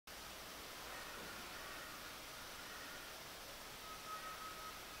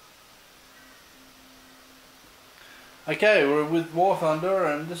Okay, we're with War Thunder,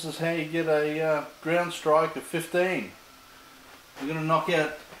 and this is how you get a ground strike of 15. We're going to knock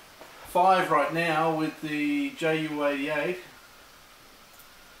out 5 right now with the JU88.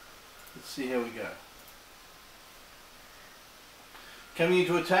 Let's see how we go. Coming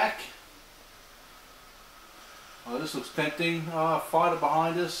into attack. Oh, this looks tempting. Oh, fighter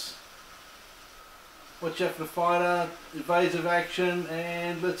behind us. Watch out for the fighter. Evasive action,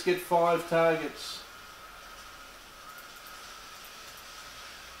 and let's get 5 targets.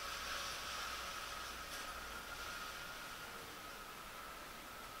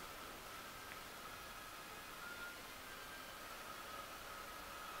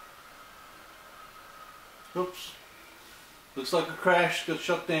 Oops. Looks like a crash, got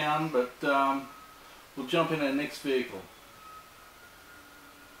shot down, but we'll jump in our next vehicle.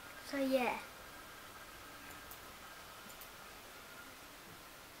 So yeah.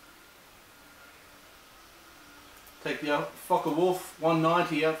 Take the Fokker Wolf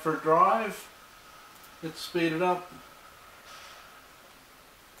 190 out for a drive. Let's speed it up.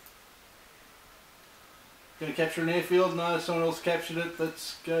 Going to capture an airfield? No, someone else captured it.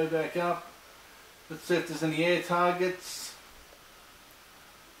 Let's go back up. Let's see if there's any air targets.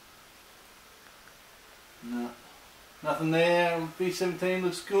 No, nothing there. B-17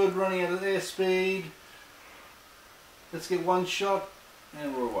 looks good, running out of airspeed. Let's get 1 shot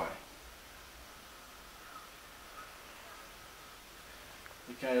and we're away.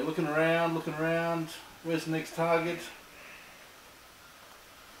 Okay, looking around, looking around. Where's the next target?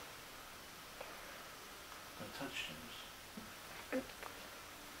 No touchdowns.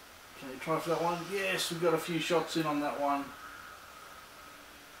 Okay, try for that one. Yes, we've got a few shots in on that one.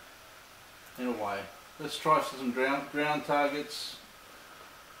 And away. Let's try for some ground targets.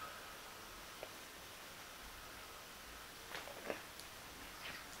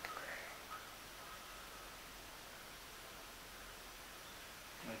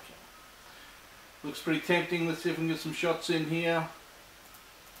 Okay. Looks pretty tempting. Let's see if we can get some shots in here.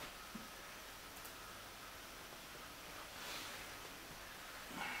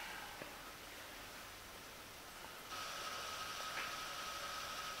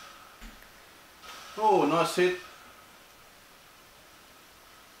 Oh, nice hit.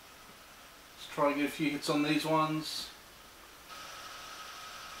 Let's try to get a few hits on these ones.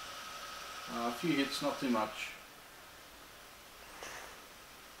 A few hits, not too much.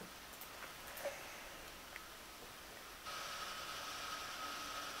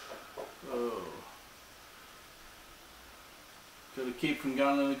 Oh. Got to keep from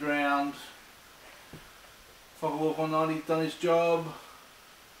going on the ground. Fokker Wolf 190 done his job.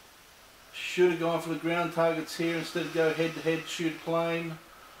 Should have gone for the ground targets here instead of go head to head, shoot plane.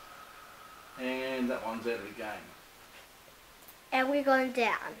 And that one's out of the game. And we're going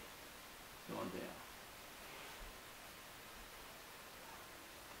down. Going down.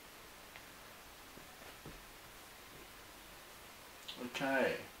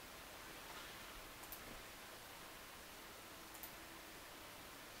 Okay.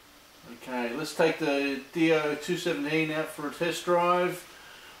 Okay, let's take the JU88 out for a test drive.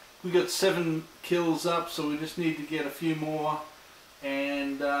 We got 7 kills up, so we just need to get a few more,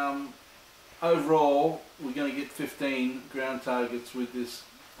 and overall we're going to get 15 ground targets with this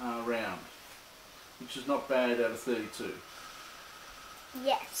round, which is not bad out of 32.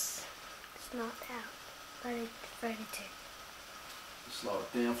 Yes, it's not out, but it's 32. Slow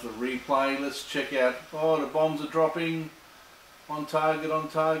it down for the replay. Let's check out. Oh, the bombs are dropping. On target, on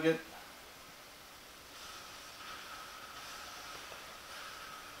target.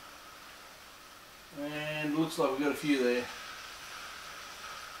 And looks like we've got a few there.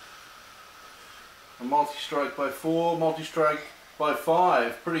 A multi-strike by 4, multi-strike by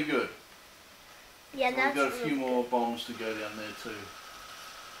 5. Pretty good. Yeah, so that's we've got a few really more good. bombs to go down there too.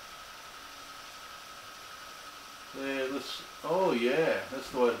 There, let's. Oh yeah, that's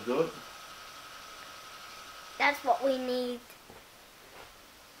the way to do it. That's what we need.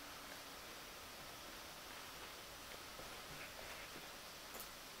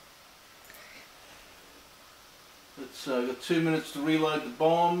 It's got 2 minutes to reload the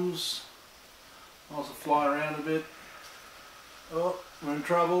bombs. Also fly around a bit. Oh, we're in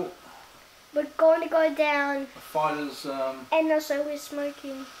trouble. We're going to go down. The fighters. And also we're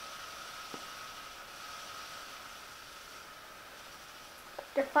smoking.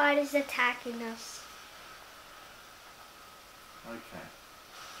 The fighter's attacking us. Okay.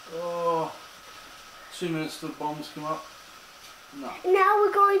 Oh, 2 minutes till the bombs come up. No. Now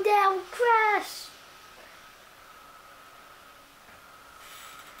we're going down. Crash.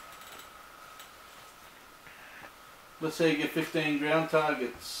 let's say you get 15 ground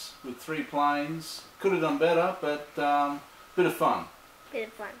targets with 3 planes. Could have done better, but bit of fun. Bit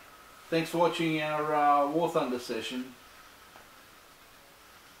of fun. Thanks for watching our War Thunder session.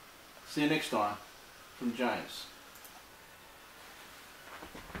 See you next time from James.